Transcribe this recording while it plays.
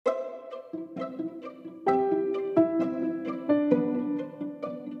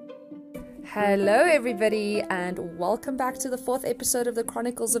Hello everybody and welcome back to the 4th episode of the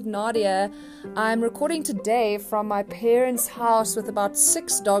Chronicles of Nadia. I'm recording today from my parents' house with about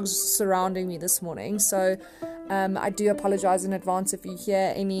 6 dogs surrounding me this morning, so I do apologize in advance if you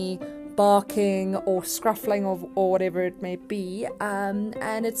hear any barking or scruffling or whatever it may be, and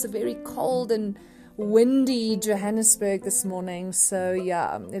it's a very cold and windy Johannesburg this morning, so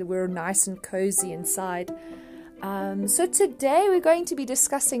yeah, we're nice and cozy inside. So today we're going to be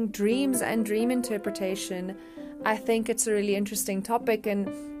discussing dreams and dream interpretation. I think it's a really interesting topic,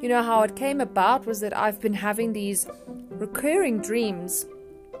 and you know how it came about was that I've been having these recurring dreams,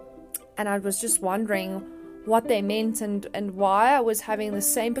 and I was just wondering what they meant and why I was having the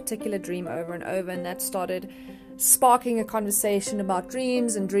same particular dream over and over, and that started sparking a conversation about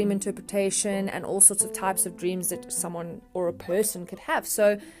dreams and dream interpretation and all sorts of types of dreams that someone or a person could have.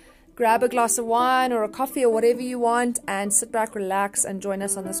 So grab a glass of wine or a coffee or whatever you want and sit back, relax, and join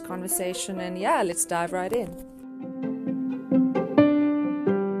us on this conversation. And yeah, let's dive right in.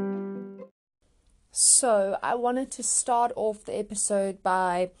 So I wanted to start off the episode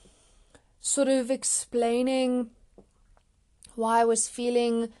by sort of explaining why I was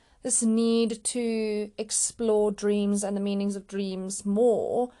feeling this need to explore dreams and the meanings of dreams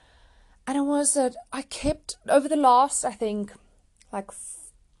more. And it was that I kept, over the last, I think, like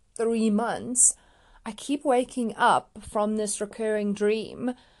 3 months, I keep waking up from this recurring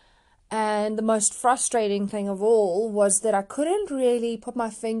dream, and the most frustrating thing of all was that I couldn't really put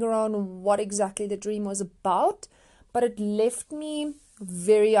my finger on what exactly the dream was about, but it left me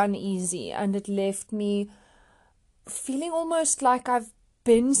very uneasy, and it left me feeling almost like I've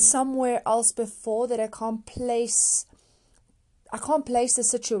been somewhere else before, that I can't place the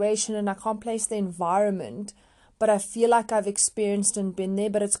situation and I can't place the environment, but I feel like I've experienced and been there,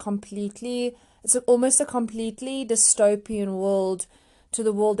 but it's almost a completely dystopian world to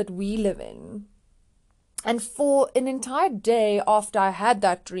the world that we live in. And for an entire day after I had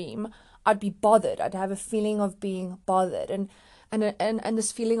that dream, I'd be bothered. I'd have a feeling of being bothered and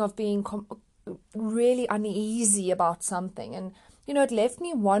this feeling of being really uneasy about something. And, you know, it left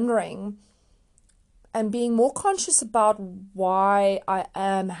me wondering and being more conscious about why I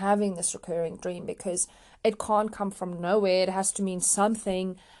am having this recurring dream, because it can't come from nowhere. It has to mean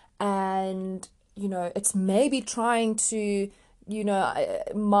something. And, you know, it's maybe trying to, you know,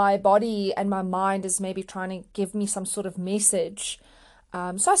 my body and my mind is maybe trying to give me some sort of message.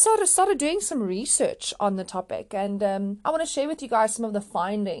 So I started doing some research on the topic, and I want to share with you guys some of the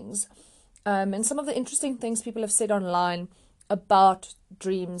findings and some of the interesting things people have said online about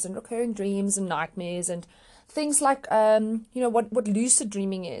dreams and recurring dreams and nightmares and things like, you know, what lucid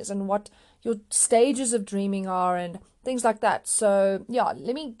dreaming is and what your stages of dreaming are and things like that. So yeah,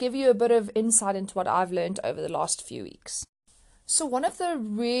 let me give you a bit of insight into what I've learned over the last few weeks. So one of the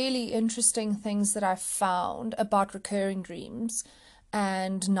really interesting things that I found about recurring dreams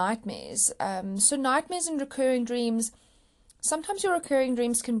and nightmares, so nightmares and recurring dreams, sometimes your recurring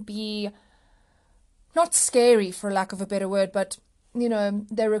dreams can be not scary, for lack of a better word, but you know,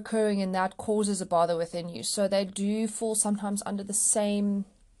 they're recurring and that causes a bother within you. So they do fall sometimes under the same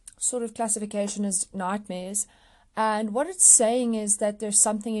sort of classification as nightmares. And what it's saying is that there's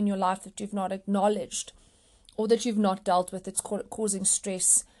something in your life that you've not acknowledged or that you've not dealt with. It's causing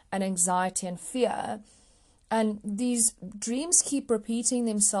stress and anxiety and fear. And these dreams keep repeating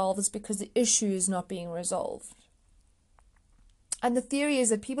themselves because the issue is not being resolved. And the theory is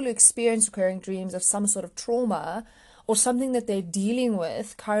that people who experience recurring dreams of some sort of trauma or something that they're dealing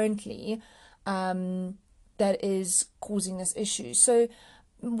with currently that is causing this issue. So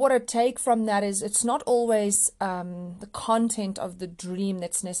what I take from that is it's not always the content of the dream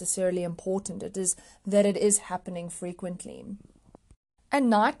that's necessarily important. It is that it is happening frequently. And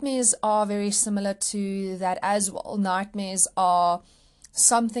nightmares are very similar to that as well. Nightmares are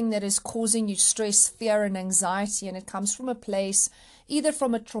something that is causing you stress, fear, and anxiety, and it comes from a place either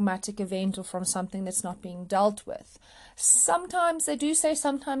from a traumatic event or from something that's not being dealt with. Sometimes they do say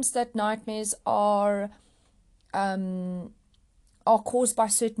sometimes that nightmares are caused by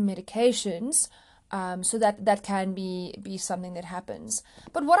certain medications, so that can be something that happens.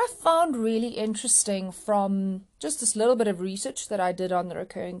 But what I found really interesting from just this little bit of research that I did on the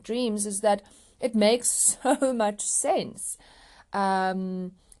recurring dreams is that it makes so much sense.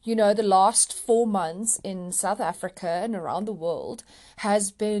 You know, the last 4 months in South Africa and around the world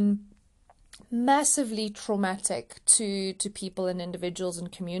has been massively traumatic to people and individuals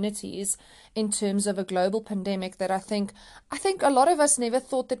and communities in terms of a global pandemic that I think a lot of us never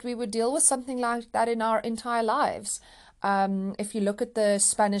thought that we would deal with something like that in our entire lives. If you look at the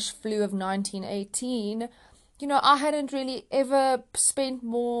Spanish flu of 1918, I hadn't really ever spent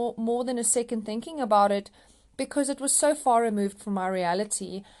more than a second thinking about it because it was so far removed from my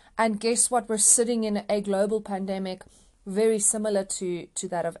reality. And guess what? We're sitting in a global pandemic very similar to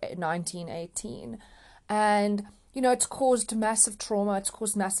that of 1918. And, it's caused massive trauma. It's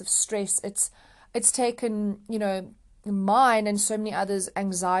caused massive stress. It's taken, mine and so many others'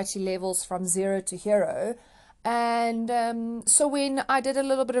 anxiety levels from 0 to hero. And so when I did a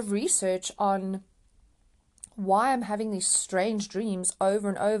little bit of research on why I'm having these strange dreams over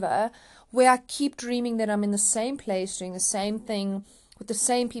and over, where I keep dreaming that I'm in the same place, doing the same thing, with the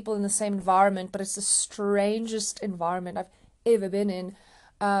same people in the same environment, but it's the strangest environment I've ever been in.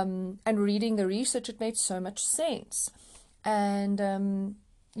 And reading the research, it made so much sense. And,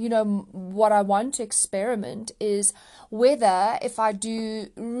 what I want to experiment is whether if I do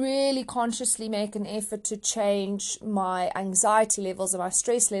really consciously make an effort to change my anxiety levels and my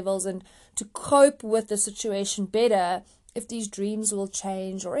stress levels and to cope with the situation better, if these dreams will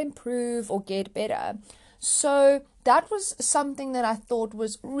change or improve or get better. So that was something that I thought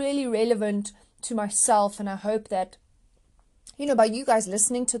was really relevant to myself, and I hope that by you guys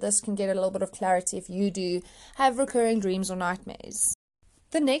listening to this can get a little bit of clarity if you do have recurring dreams or nightmares.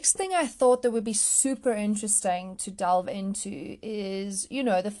 The next thing I thought that would be super interesting to delve into is,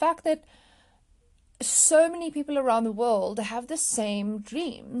 the fact that so many people around the world have the same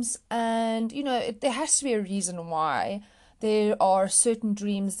dreams. And, there has to be a reason why there are certain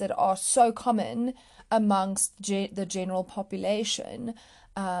dreams that are so common amongst the general population.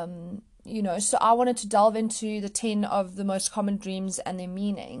 So I wanted to delve into the 10 of the most common dreams and their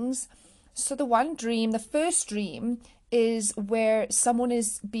meanings. So the first dream is where someone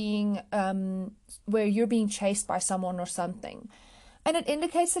is where you're being chased by someone or something. And it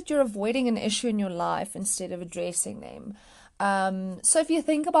indicates that you're avoiding an issue in your life instead of addressing them. So if you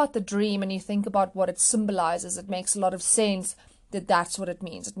think about the dream and you think about what it symbolizes, it makes a lot of sense that that's what it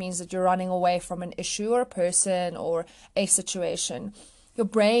means. It means that you're running away from an issue or a person or a situation. Your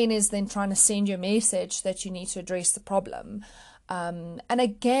brain is then trying to send you a message that you need to address the problem. And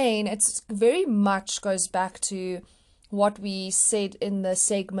again, it's very much goes back to what we said in the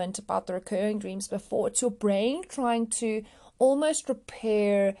segment about the recurring dreams before. It's your brain trying to almost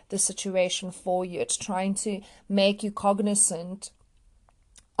repair the situation for you. It's trying to make you cognizant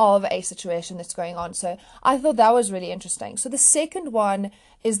of a situation that's going on. So I thought that was really interesting. So the second one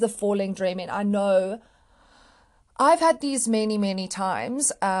is the falling dream. And I know I've had these many, many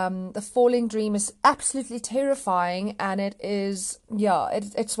times. The falling dream is absolutely terrifying, and it is,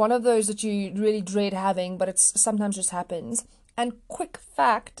 it's one of those that you really dread having, but it's sometimes just happens. And quick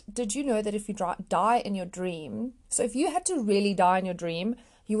fact, did you know that if you die in your dream, so if you had to really die in your dream,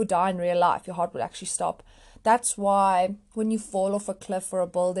 you would die in real life, your heart would actually stop. That's why when you fall off a cliff or a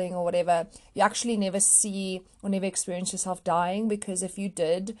building or whatever, you actually never see or never experience yourself dying, because if you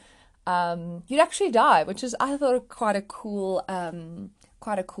did, you'd actually die, which is, I thought, quite a cool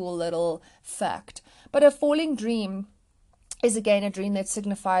little fact. But a falling dream is again a dream that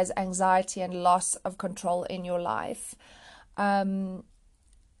signifies anxiety and loss of control in your life. And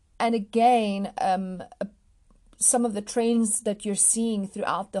again, some of the trends that you're seeing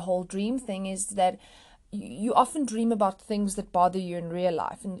throughout the whole dream thing is that you often dream about things that bother you in real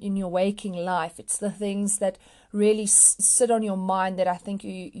life and in your waking life. It's the things that really sit on your mind that I think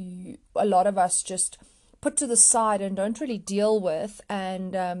a lot of us just put to the side and don't really deal with.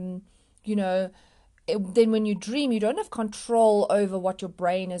 And, then when you dream, you don't have control over what your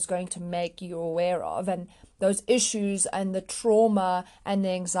brain is going to make you aware of. And those issues and the trauma and the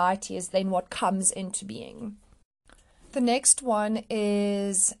anxiety is then what comes into being. The next one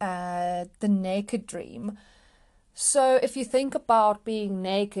is the naked dream. So if you think about being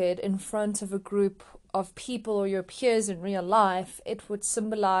naked in front of a group of people or your peers in real life, it would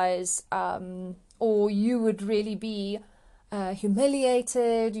symbolize, or you would really be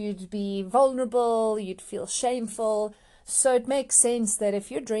humiliated, you'd be vulnerable, you'd feel shameful. So it makes sense that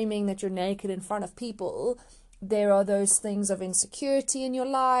if you're dreaming that you're naked in front of people, there are those things of insecurity in your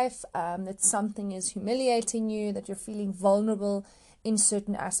life, that something is humiliating you, that you're feeling vulnerable in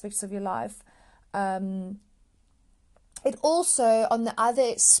certain aspects of your life. It also, on the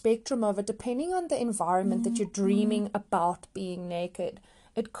other spectrum of it, depending on the environment that you're dreaming about being naked,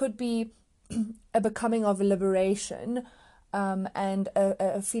 it could be a becoming of a liberation, and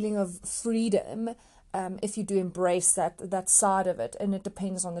a feeling of freedom, if you do embrace that side of it, and it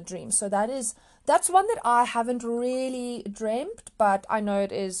depends on the dream. So that's one that I haven't really dreamt, but I know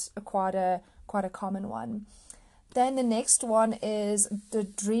it is quite a common one. Then the next one is the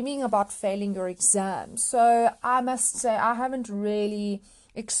dreaming about failing your exam. So I must say I haven't really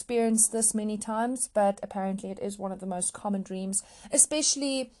experienced this many times, but apparently it is one of the most common dreams,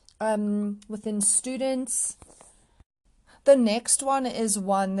 especially within students. The next one is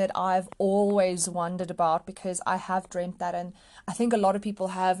one that I've always wondered about because I have dreamt that, and I think a lot of people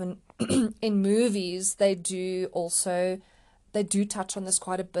have, and in movies they do touch on this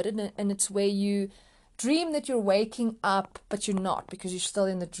quite a bit, and it's where you dream that you're waking up but you're not because you're still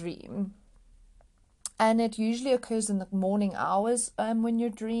in the dream. And it usually occurs in the morning hours when you're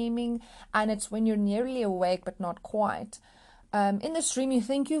dreaming, and it's when you're nearly awake but not quite. In this dream, you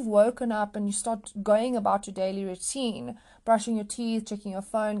think you've woken up and you start going about your daily routine, brushing your teeth, checking your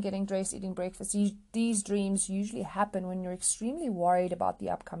phone, getting dressed, eating breakfast. These dreams usually happen when you're extremely worried about the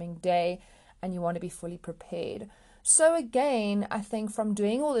upcoming day and you want to be fully prepared. So again, I think from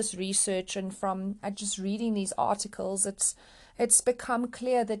doing all this research and from just reading these articles, it's become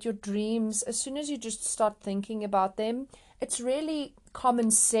clear that your dreams, as soon as you just start thinking about them, it's really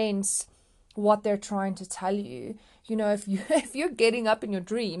common sense what they're trying to tell you. You know, if you're getting up in your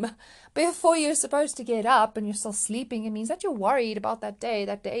dream before you're supposed to get up and you're still sleeping, it means that you're worried about that day.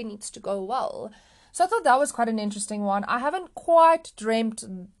 That day needs to go well. So I thought that was quite an interesting one. I haven't quite dreamt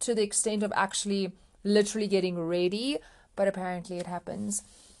to the extent of actually literally getting ready, but apparently it happens.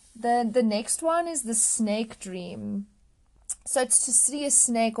 The next one is the snake dream. So it's to see a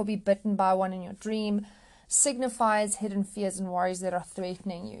snake or be bitten by one in your dream signifies hidden fears and worries that are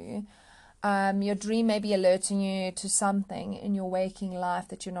threatening you. Your dream may be alerting you to something in your waking life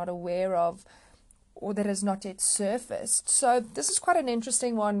that you're not aware of or that has not yet surfaced. So this is quite an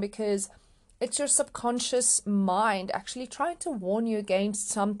interesting one because it's your subconscious mind actually trying to warn you against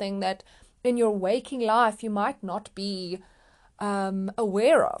something that in your waking life you might not be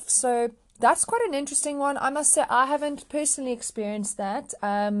aware of. So that's quite an interesting one. I must say I haven't personally experienced that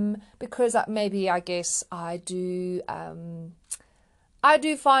because I guess I do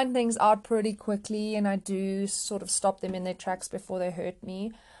find things out pretty quickly, and I do sort of stop them in their tracks before they hurt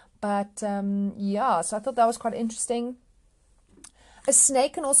me. But so I thought that was quite interesting. A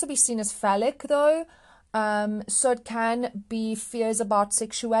snake can also be seen as phallic though. So it can be fears about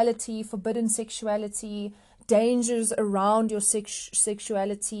sexuality, forbidden sexuality, dangers around your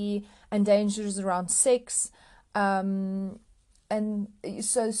sexuality, and dangers around sex. And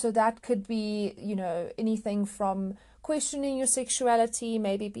so that could be, anything from questioning your sexuality,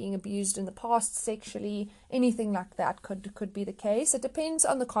 maybe being abused in the past sexually, anything like that could be the case. It depends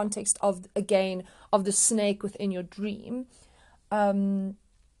on the context of the snake within your dream.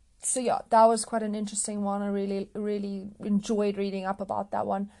 So yeah, that was quite an interesting one. I really, really enjoyed reading up about that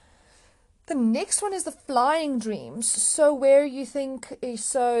one. The next one is the flying dreams. So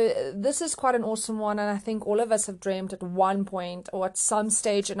this is quite an awesome one, and I think all of us have dreamed at one point or at some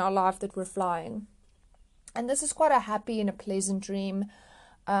stage in our life that we're flying. And this is quite a happy and a pleasant dream.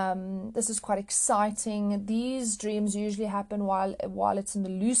 This is quite exciting. These dreams usually happen while it's in the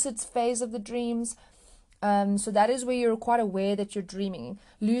lucid phase of the dreams. So that is where you're quite aware that you're dreaming.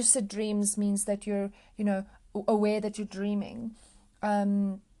 Lucid dreams means that you're, aware that you're dreaming.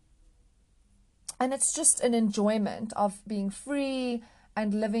 And it's just an enjoyment of being free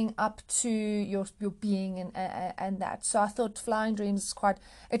and living up to your being and that. So I thought flying dreams is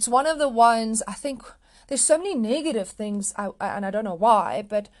it's one of the ones, I think there's so many negative things, and I don't know why,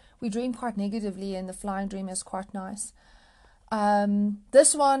 but we dream quite negatively, and the flying dream is quite nice.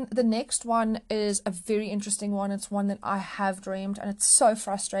 The next one is a very interesting one. It's one that I have dreamed, and it's so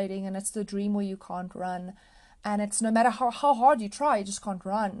frustrating, and it's the dream where you can't run. And it's no matter how hard you try, you just can't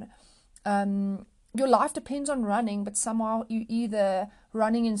run. Your life depends on running, but somehow you either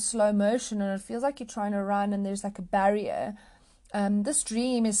running in slow motion and it feels like you're trying to run and there's like a barrier. This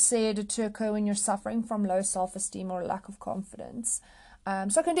dream is said to occur when you're suffering from low self-esteem or lack of confidence.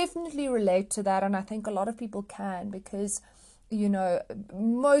 So I can definitely relate to that, and I think a lot of people can because,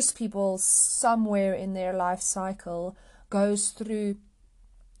 most people somewhere in their life cycle goes through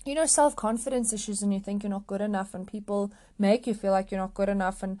self-confidence issues, and you think you're not good enough, and people make you feel like you're not good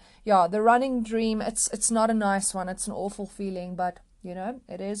enough. And yeah, the running dream, it's not a nice one. It's an awful feeling, but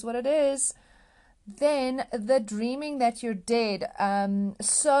it is what it is. Then the dreaming that you're dead.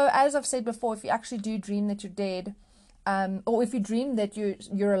 So as I've said before, if you actually do dream that you're dead, or if you dream that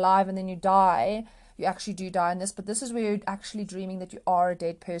you're alive and then you die, you actually do die in this, but this is where you're actually dreaming that you are a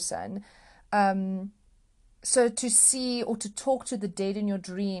dead person. So to see or to talk to the dead in your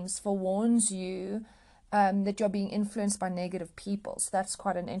dreams forewarns you that you're being influenced by negative people. So that's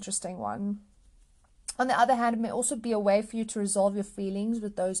quite an interesting one. On the other hand, it may also be a way for you to resolve your feelings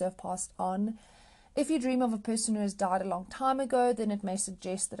with those who have passed on. If you dream of a person who has died a long time ago, then it may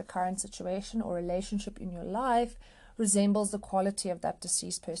suggest that a current situation or relationship in your life resembles the quality of that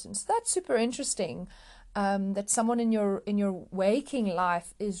deceased person. So that's super interesting. That someone in your waking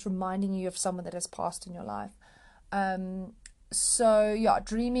life is reminding you of someone that has passed in your life. So yeah,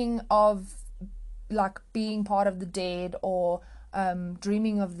 dreaming of like being part of the dead, or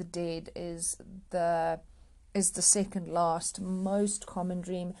dreaming of the dead is the second last most common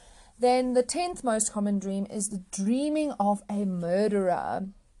dream. Then the 10th most common dream is the dreaming of a murderer.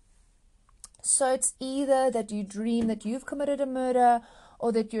 So it's either that you dream that you've committed a murder,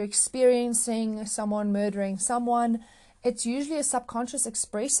 or that you're experiencing someone murdering someone. It's usually a subconscious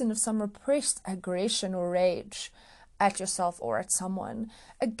expression of some repressed aggression or rage at yourself or at someone.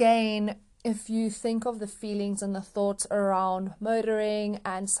 Again, if you think of the feelings and the thoughts around murdering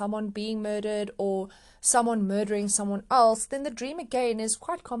and someone being murdered, or someone murdering someone else, then the dream again is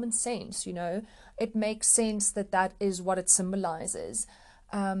quite common sense, It makes sense that that is what it symbolizes.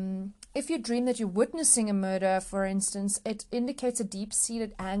 If you dream that you're witnessing a murder, for instance, it indicates a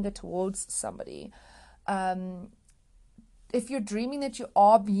deep-seated anger towards somebody. If you're dreaming that you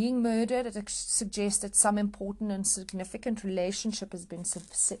are being murdered, it suggests that some important and significant relationship has been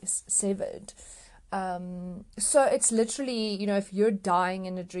severed. So it's literally, if you're dying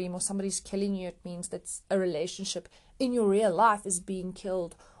in a dream or somebody's killing you, it means that a relationship in your real life is being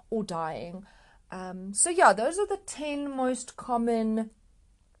killed or dying. So yeah, those are the 10 most common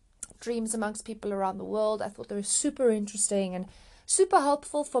dreams amongst people around the world. I thought they were super interesting and super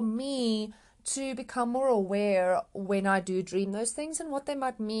helpful for me to become more aware when I do dream those things and what they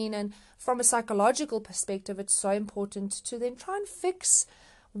might mean. And from a psychological perspective, it's so important to then try and fix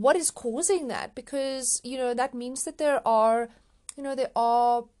what is causing that, because that means that there are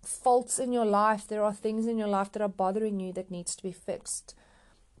faults in your life, there are things in your life that are bothering you that needs to be fixed.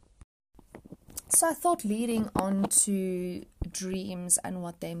 So I thought, leading on to dreams and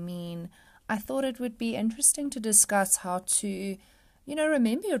what they mean, I thought it would be interesting to discuss how to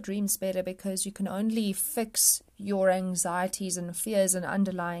remember your dreams better, because you can only fix your anxieties and fears and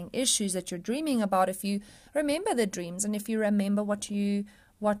underlying issues that you're dreaming about if you remember the dreams and if you remember what you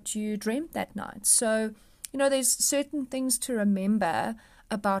dreamt that night. So, there's certain things to remember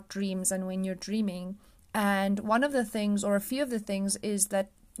about dreams and when you're dreaming. And one of the things, or a few of the things, is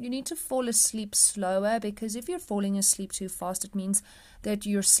that you need to fall asleep slower, because if you're falling asleep too fast, it means that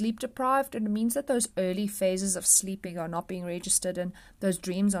you're sleep deprived, and it means that those early phases of sleeping are not being registered and those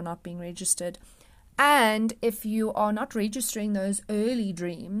dreams are not being registered. And if you are not registering those early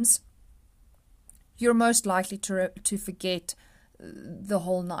dreams, you're most likely to forget the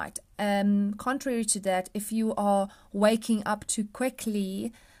whole night. Contrary to that, if you are waking up too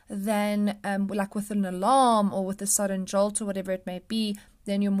quickly, then like with an alarm or with a sudden jolt or whatever it may be,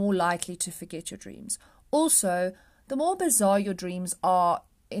 then you're more likely to forget your dreams. Also, the more bizarre your dreams are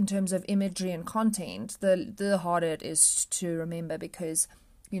in terms of imagery and content, the harder it is to remember, because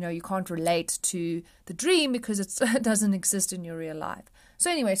you can't relate to the dream because it doesn't exist in your real life.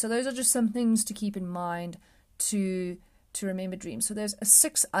 So anyway, those are just some things to keep in mind to remember dreams. So there's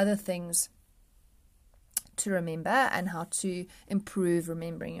 6 other things to remember and how to improve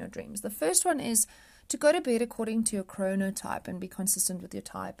remembering your dreams. The first one is to go to bed according to your chronotype and be consistent with your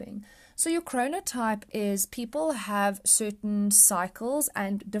typing. So your chronotype is, people have certain cycles,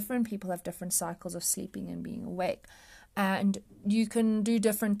 and different people have different cycles of sleeping and being awake. And you can do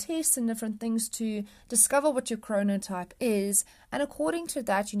different tests and different things to discover what your chronotype is. And according to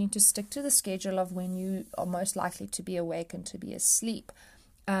that, you need to stick to the schedule of when you are most likely to be awake and to be asleep.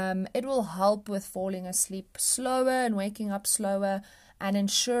 It will help with falling asleep slower and waking up slower, and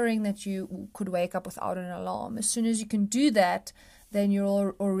ensuring that you could wake up without an alarm. As soon as you can do that, then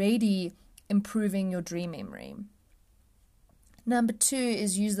you're already improving your dream memory. Number 2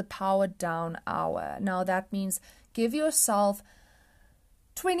 is use the power down hour. Now that means give yourself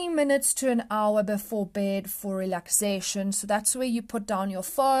 20 minutes to an hour before bed for relaxation. So that's where you put down your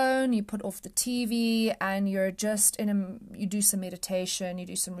phone, you put off the TV, and you're just you do some meditation, you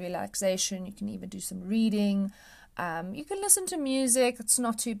do some relaxation, you can even do some reading. You can listen to music, it's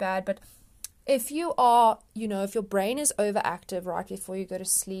not too bad. But if you are, if your brain is overactive right before you go to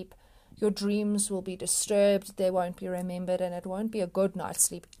sleep, your dreams will be disturbed, they won't be remembered, and it won't be a good night's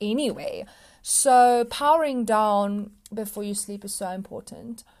sleep anyway. So powering down before you sleep is so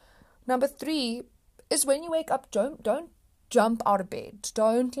important. Number 3 is, when you wake up, don't jump out of bed.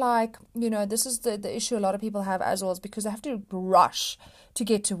 Don't this is the issue a lot of people have as well, is because they have to rush to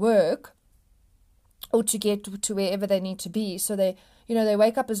get to work or to get to wherever they need to be. So they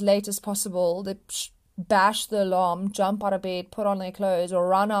wake up as late as possible. They bash the alarm, jump out of bed, put on their clothes, or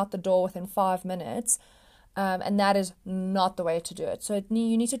run out the door within 5 minutes. And that is not the way to do it. So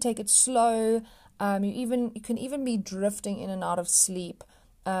you need to take it slow. You can even be drifting in and out of sleep.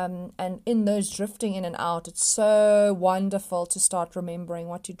 And in those drifting in and out, it's so wonderful to start remembering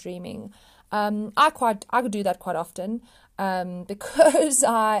what you're dreaming. I could do that quite often. Because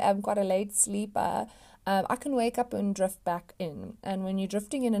I am quite a late sleeper, I can wake up and drift back in. And when you're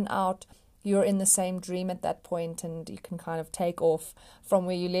drifting in and out, you're in the same dream at that point, and you can kind of take off from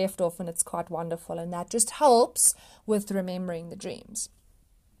where you left off, and it's quite wonderful. And that just helps with remembering the dreams.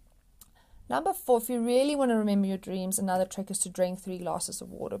 Number 4, if you really want to remember your dreams, another trick is to drink 3 glasses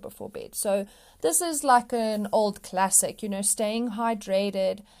of water before bed. So this is like an old classic, staying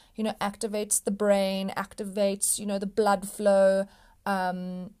hydrated, activates the brain, activates, the blood flow.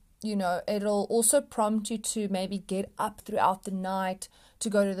 It'll also prompt you to maybe get up throughout the night to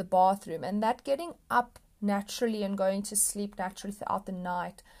go to the bathroom. And that getting up naturally and going to sleep naturally throughout the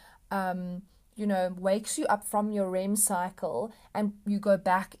night, wakes you up from your REM cycle, and you go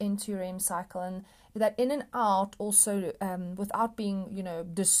back into your REM cycle. And that in and out also, without being,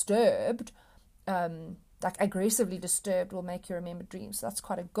 disturbed, like aggressively disturbed, will make you remember dreams. So that's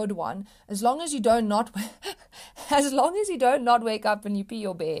quite a good one. As long as you don't not wake up and you pee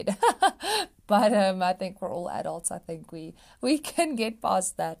your bed. But I think we're all adults. I think we can get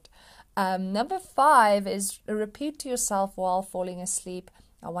past that. Number 5 is repeat to yourself while falling asleep,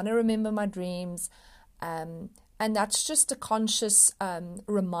 I want to remember my dreams. And that's just a conscious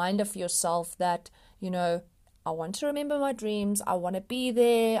reminder for yourself that, I want to remember my dreams. I want to be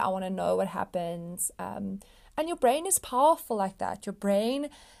there. I want to know what happens. And your brain is powerful like that. Your brain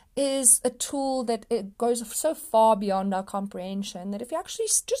is a tool that it goes so far beyond our comprehension that if you actually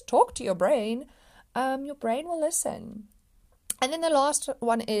just talk to your brain will listen. And then the last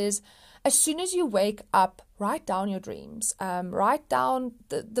one is, as soon as you wake up, write down your dreams. Write down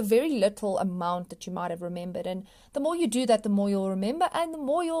the very little amount that you might have remembered. And the more you do that, the more you'll remember and the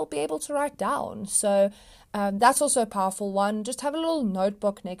more you'll be able to write down. So that's also a powerful one. Just have a little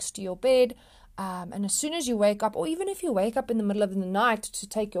notebook next to your bed. And as soon as you wake up, or even if you wake up in the middle of the night to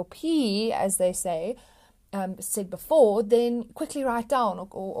take your pee, as they say, said before, then quickly write down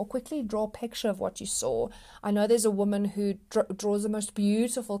or quickly draw a picture of what you saw. I know there's a woman who draws the most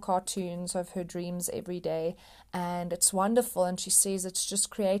beautiful cartoons of her dreams every day, and it's wonderful, and she says it's just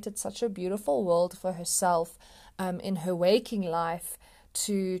created such a beautiful world for herself in her waking life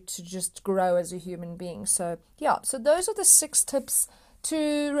to just grow as a human being. So those are the 6 tips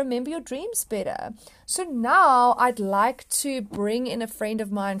to remember your dreams better. So now I'd like to bring in a friend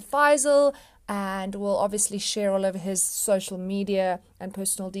of mine, Faizel, and we'll obviously share all over his social media and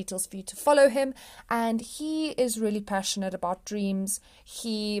personal details for you to follow him. And he is really passionate about dreams.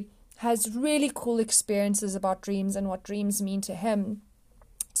 He has really cool experiences about dreams and what dreams mean to him.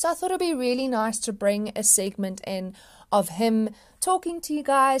 So I thought it'd be really nice to bring a segment in of him talking to you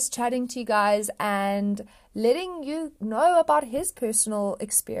guys, chatting to you guys, and letting you know about his personal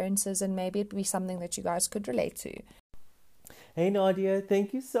experiences, and maybe it'd be something that you guys could relate to. Hey Nadia,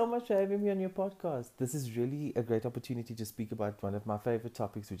 thank you so much for having me on your podcast. This is really a great opportunity to speak about one of my favorite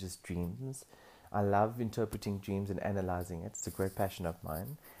topics, which is dreams. I love interpreting dreams and analyzing it. It's a great passion of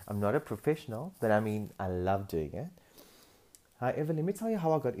mine. I'm not a professional, but I love doing it. However, let me tell you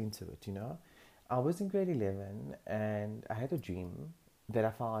how I got into it, I was in grade 11 and I had a dream that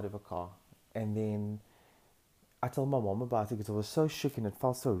I fell out of a car. And then I told my mom about it because I was so shook and it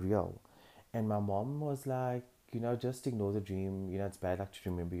felt so real. And my mom was like, just ignore the dream. It's bad luck to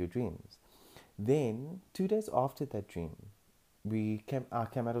remember your dreams. Then, 2 days after that dream, I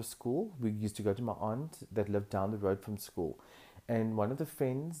came out of school. We used to go to my aunt that lived down the road from school. And one of the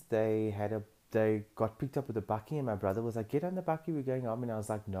friends, they got picked up with a bakkie, and my brother was like, get on the bakkie, we're going home. And I was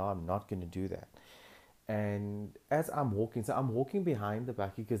like, no, I'm not going to do that. And as I'm walking behind the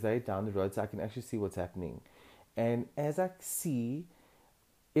bakkie because they're down the road so I can actually see what's happening. And as I see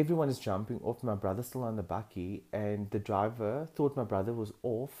everyone is jumping off, my brother's still on the bakkie, and the driver thought my brother was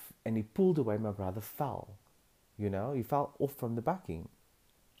off, and he pulled away. My brother fell. He fell off from the bakkie.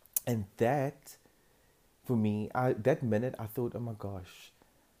 And that, for me, that minute I thought, oh my gosh,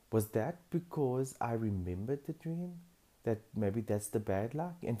 was that because I remembered the dream? That maybe that's the bad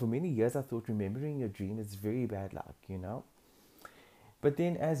luck? And for many years I thought remembering your dream is very bad luck, But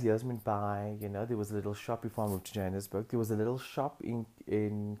then as years went by, there was a little shop before I moved to Johannesburg. There was a little shop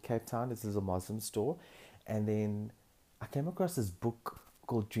in Cape Town. It's a Muslim store. And then I came across this book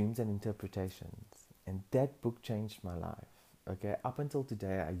called Dreams and Interpretations. And that book changed my life. Okay, up until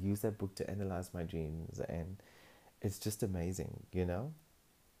today, I use that book to analyze my dreams. And it's just amazing,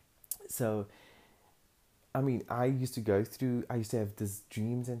 So I mean, I used to have these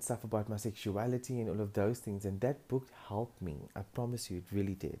dreams and stuff about my sexuality and all of those things, and that book helped me. I promise you, it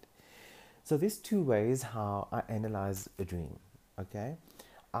really did. So there's two ways how I analyze a dream. Okay,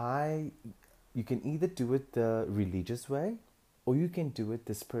 I you can either do it the religious way, or you can do it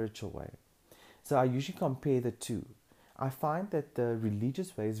the spiritual way. So I usually compare the two. I find that the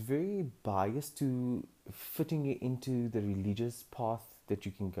religious way is very biased to fitting you into the religious path that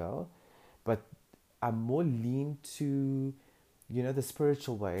you can go, but I'm more lean to, the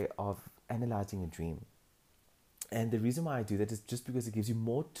spiritual way of analyzing a dream. And the reason why I do that is just because it gives you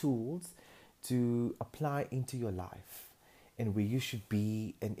more tools to apply into your life and where you should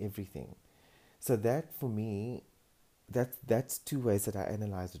be and everything. So that for me, that's two ways that I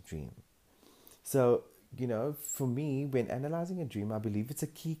analyze a dream. So, for me, when analyzing a dream, I believe it's a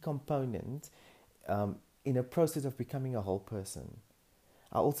key component in a process of becoming a whole person.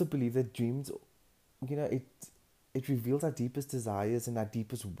 I also believe that dreams, it reveals our deepest desires and our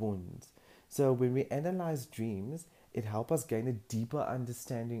deepest wounds. So when we analyze dreams, it helps us gain a deeper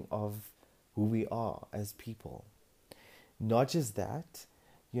understanding of who we are as people. Not just that,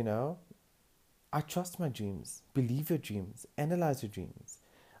 I trust my dreams, believe your dreams, analyze your dreams.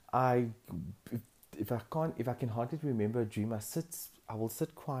 I if I can hardly remember a dream, I will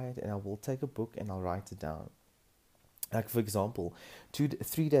sit quiet and I will take a book and I'll write it down. Like for example,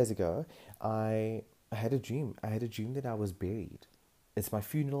 3 days ago, I had a dream. I had a dream that I was buried. It's my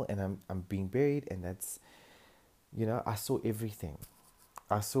funeral and I'm being buried, and that's, I saw everything.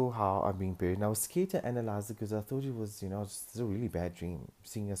 I saw how I'm being buried, and I was scared to analyze it because I thought it was, just a really bad dream,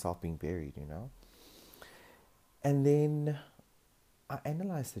 seeing yourself being buried. And then I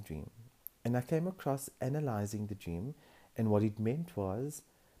analyzed the dream, and I came across analyzing the dream, and what it meant was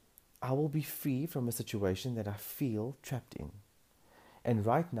I will be free from a situation that I feel trapped in. And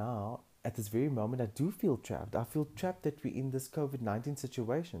right now, at this very moment, I do feel trapped. I feel trapped that we're in this COVID-19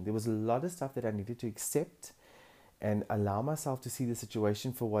 situation. There was a lot of stuff that I needed to accept and allow myself to see the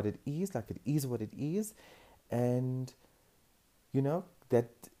situation for what it is, like it is what it is. And, that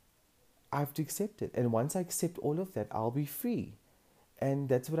I have to accept it. And once I accept all of that, I'll be free. And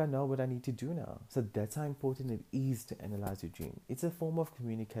that's what I know what I need to do now. So that's how important it is to analyze your dream. It's a form of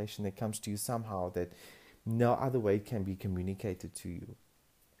communication that comes to you somehow that no other way can be communicated to you.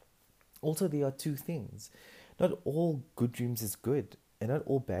 Also, there are two things. Not all good dreams is good, and not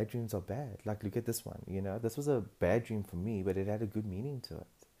all bad dreams are bad. Like, look at this one. This was a bad dream for me, but it had a good meaning to it.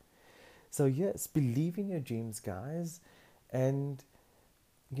 So yes, believe in your dreams, guys, and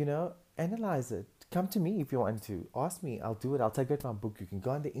analyze it. Come to me if you want to. Ask me. I'll do it. I'll take out my book. You can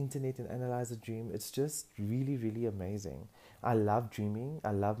go on the internet and analyze a dream. It's just really, really amazing. I love dreaming.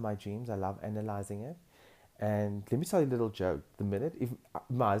 I love my dreams. I love analyzing it. And let me tell you a little joke. The minute, if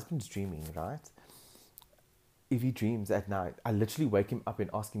my husband's dreaming, right? If he dreams at night, I literally wake him up and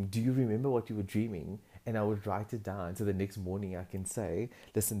ask him, do you remember what you were dreaming? And I would write it down. So the next morning I can say,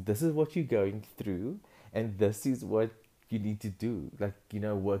 listen, this is what you're going through. And this is what you need to do. Like,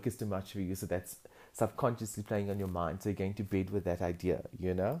 work is too much for you. So that's subconsciously playing on your mind. So you're going to bed with that idea,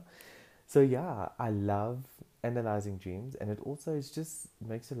 So yeah, I love analyzing dreams, and it also just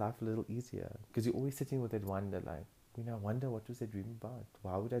makes your life a little easier because you're always sitting with that wonder, like, I wonder what was I dreaming about?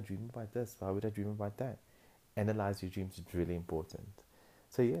 Why would I dream about this? Why would I dream about that? Analyze your dreams. It's really important.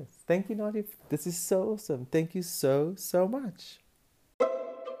 So yes, thank you, Nadia. This is so awesome. Thank you so, so much.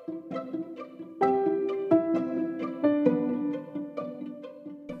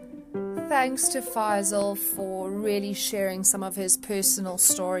 Thanks to Faizel for really sharing some of his personal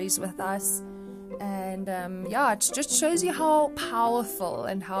stories with us. And it just shows you how powerful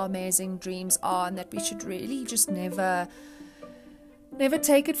and how amazing dreams are, and that we should really just never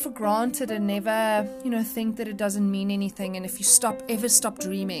take it for granted, and never, think that it doesn't mean anything. And if you ever stop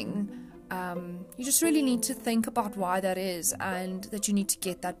dreaming, you just really need to think about why that is, and that you need to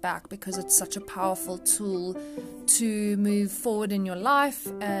get that back, because it's such a powerful tool to move forward in your life,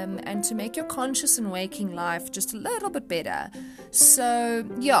 and to make your conscious and waking life just a little bit better. So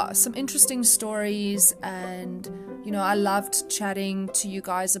some interesting stories, and I loved chatting to you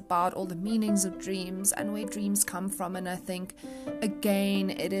guys about all the meanings of dreams and where dreams come from. And I think, again,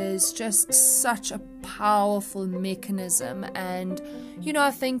 it is just such a powerful mechanism. And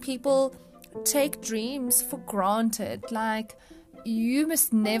I think people take dreams for granted. Like, you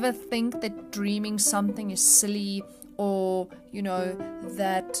must never think that dreaming something is silly, or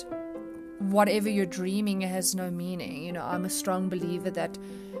that whatever you're dreaming has no meaning. I'm a strong believer that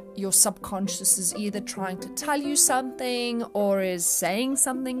your subconscious is either trying to tell you something or is saying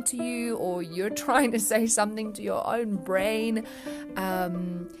something to you, or you're trying to say something to your own brain.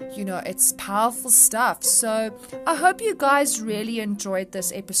 It's powerful stuff. So I hope you guys really enjoyed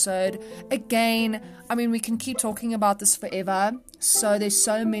this episode. Again, I mean, we can keep talking about this forever. So there's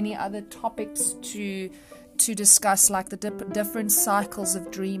so many other topics to discuss, like the different cycles of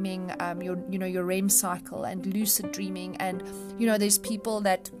dreaming, your REM cycle and lucid dreaming, and there's people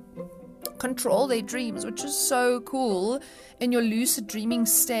that control their dreams, which is so cool. In your lucid dreaming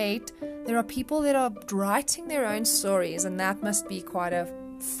state, there are people that are writing their own stories, and that must be quite a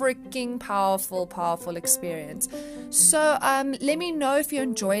freaking powerful experience. So let me know if you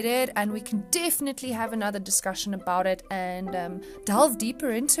enjoyed it, and we can definitely have another discussion about it and delve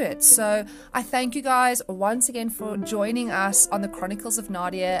deeper into it. So I thank you guys once again for joining us on the Chronicles of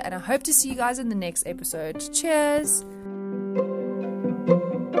Nadia, and I hope to see you guys in the next episode. Cheers.